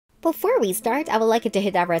Before we start, I would like you to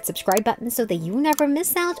hit that red subscribe button so that you never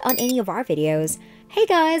miss out on any of our videos. Hey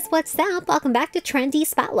guys, what's up? Welcome back to Trendy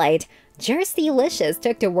Spotlight. Jerseylicious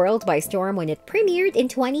took the world by storm when it premiered in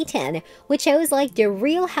 2010, with shows like The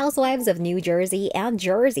Real Housewives of New Jersey and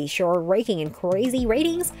Jersey Shore raking in crazy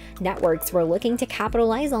ratings. Networks were looking to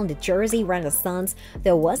capitalize on the Jersey renaissance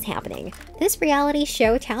that was happening. This reality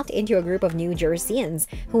show tapped into a group of New Jerseyans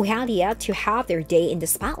who had yet to have their day in the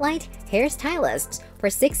spotlight: hairstylists. For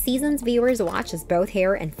 6 seasons, viewers watched as both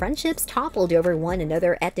hair and friendships toppled over one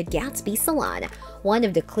another at the Gatsby salon. One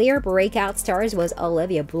of the clear breakout stars was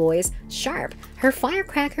Olivia Blois Sharpe. Her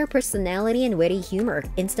firecracker personality and witty humor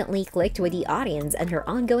instantly clicked with the audience, and her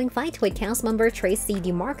ongoing fight with cast member Tracy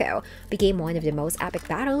DeMarco became one of the most epic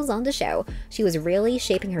battles on the show. She was really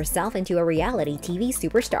shaping herself into a reality TV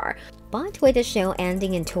superstar. But with the show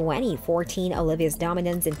ending in 2014, Olivia's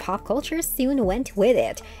dominance in pop culture soon went with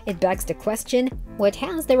it. It begs the question, what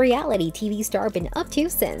has the reality TV star been up to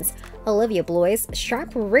since? Olivia Blois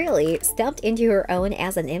Sharpe really stepped into her own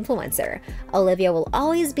as an influencer. Olivia will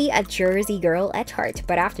always be a Jersey girl at heart,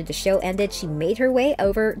 but after the show ended, she made her way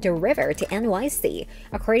over the river to NYC.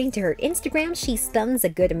 According to her Instagram, she spends a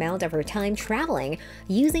good amount of her time traveling,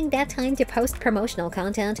 using that time to post promotional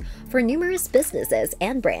content for numerous businesses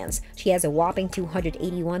and brands. She has a whopping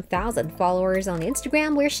 281,000 followers on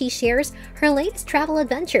Instagram, where she shares her latest travel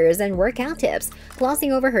adventures and workout tips.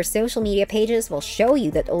 Glossing over her social media pages will show you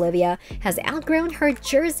that Olivia has outgrown her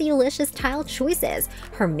Jerseylicious style choices.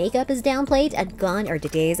 Her makeup is downplayed, and gone are the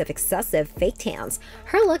days of excessive fake tans.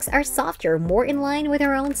 Her looks are softer, more in line with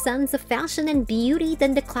her own sense of fashion and beauty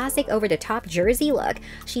than the classic over-the-top Jersey look.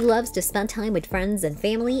 She loves to spend time with friends and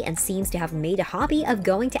family, and seems to have made a hobby of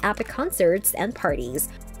going to epic concerts and parties.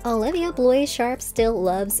 Olivia Blois Sharpe still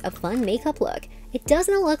loves a fun makeup look. It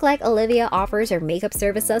doesn't look like Olivia offers her makeup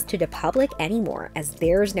services to the public anymore, as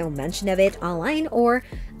there's no mention of it online or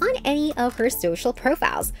on any of her social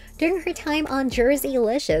profiles. During her time on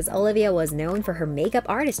Jerseylicious, Olivia was known for her makeup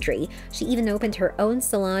artistry. She even opened her own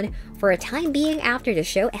salon for a time being after the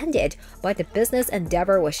show ended, but the business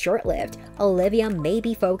endeavor was short-lived. Olivia may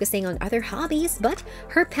be focusing on other hobbies, but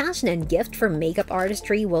her passion and gift for makeup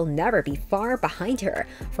artistry will never be far behind her.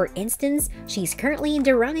 For instance, she's currently in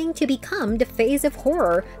the running to become the face of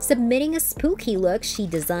horror, submitting a spooky look she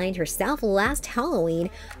designed herself last Halloween.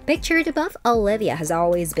 Pictured above, Olivia has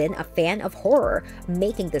always been a fan of horror,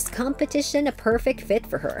 making this competition a perfect fit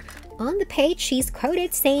for her. On the page, she's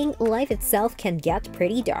quoted saying, "Life itself can get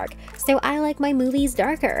pretty dark, so I like my movies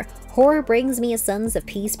darker. Horror brings me a sense of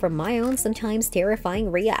peace from my own sometimes terrifying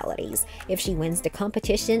realities." If she wins the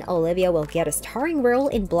competition, Olivia will get a starring role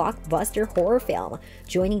in blockbuster horror film,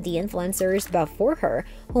 joining the influencers before her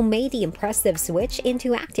who made the impressive switch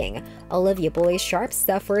into acting. Olivia Blois Sharpe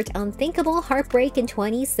suffered unthinkable heartbreak in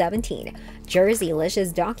 2017.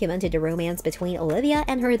 Jerseylicious documented the romance between Olivia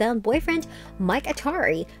and her then boyfriend, Mike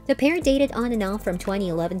Atari. The pair dated on and off from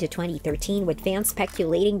 2011 to 2013, with fans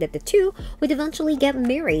speculating that the two would eventually get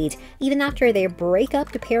married. Even after their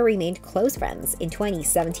breakup, the pair remained close friends. In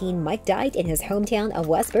 2017, Mike died in his hometown of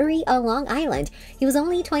Westbury on Long Island. He was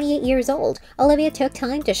only 28 years old. Olivia took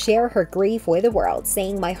time to share her grief with the world,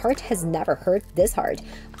 saying, "My heart has never hurt this hard,"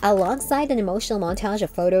 alongside an emotional montage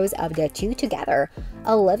of photos of the two together.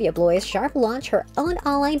 Olivia Blois Sharpe launched her own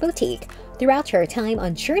online boutique. Throughout her time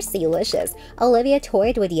on Jerseylicious, Olivia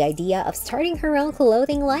toyed with the idea of starting her own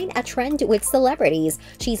clothing line, a trend with celebrities.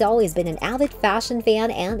 She's always been an avid fashion fan,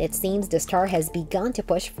 and it seems the star has begun to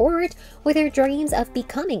push forward with her dreams of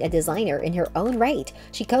becoming a designer in her own right.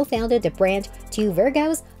 She co-founded the brand Two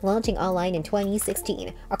Virgos, launching online in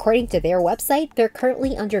 2016. According to their website, they're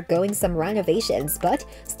currently undergoing some renovations, but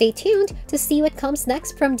stay tuned to see what comes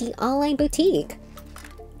next from the online boutique.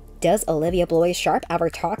 Does Olivia Blois Sharpe ever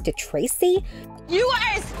talk to Tracy? You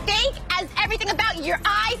are as fake as everything about your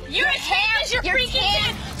eyes, your hair, your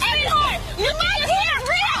tan, and you my hair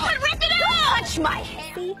real. Rip it out. Touch my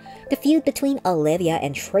hair. The feud between Olivia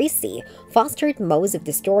and Tracy fostered most of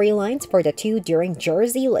the storylines for the two during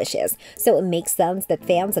Jerseylicious, so it makes sense that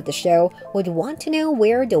fans of the show would want to know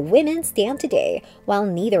where the women stand today. While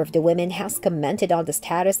neither of the women has commented on the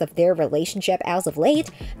status of their relationship as of late,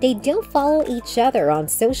 they don't follow each other on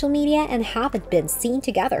social media and haven't been seen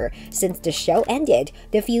together since the show ended.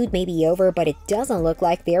 The feud may be over, but it doesn't look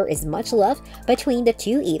like there is much love between the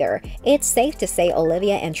two either. It's safe to say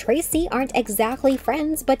Olivia and Tracy aren't exactly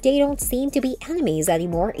friends, but they don't seem to be enemies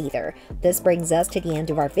anymore either. This brings us to the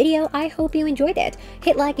end of our video. I hope you enjoyed it.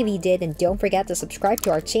 Hit like if you did, and don't forget to subscribe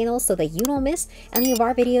to our channel so that you don't miss any of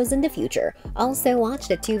our videos in the future. Also, watch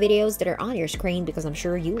the 2 videos that are on your screen because I'm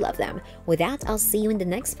sure you love them. With that, I'll see you in the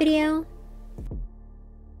next video.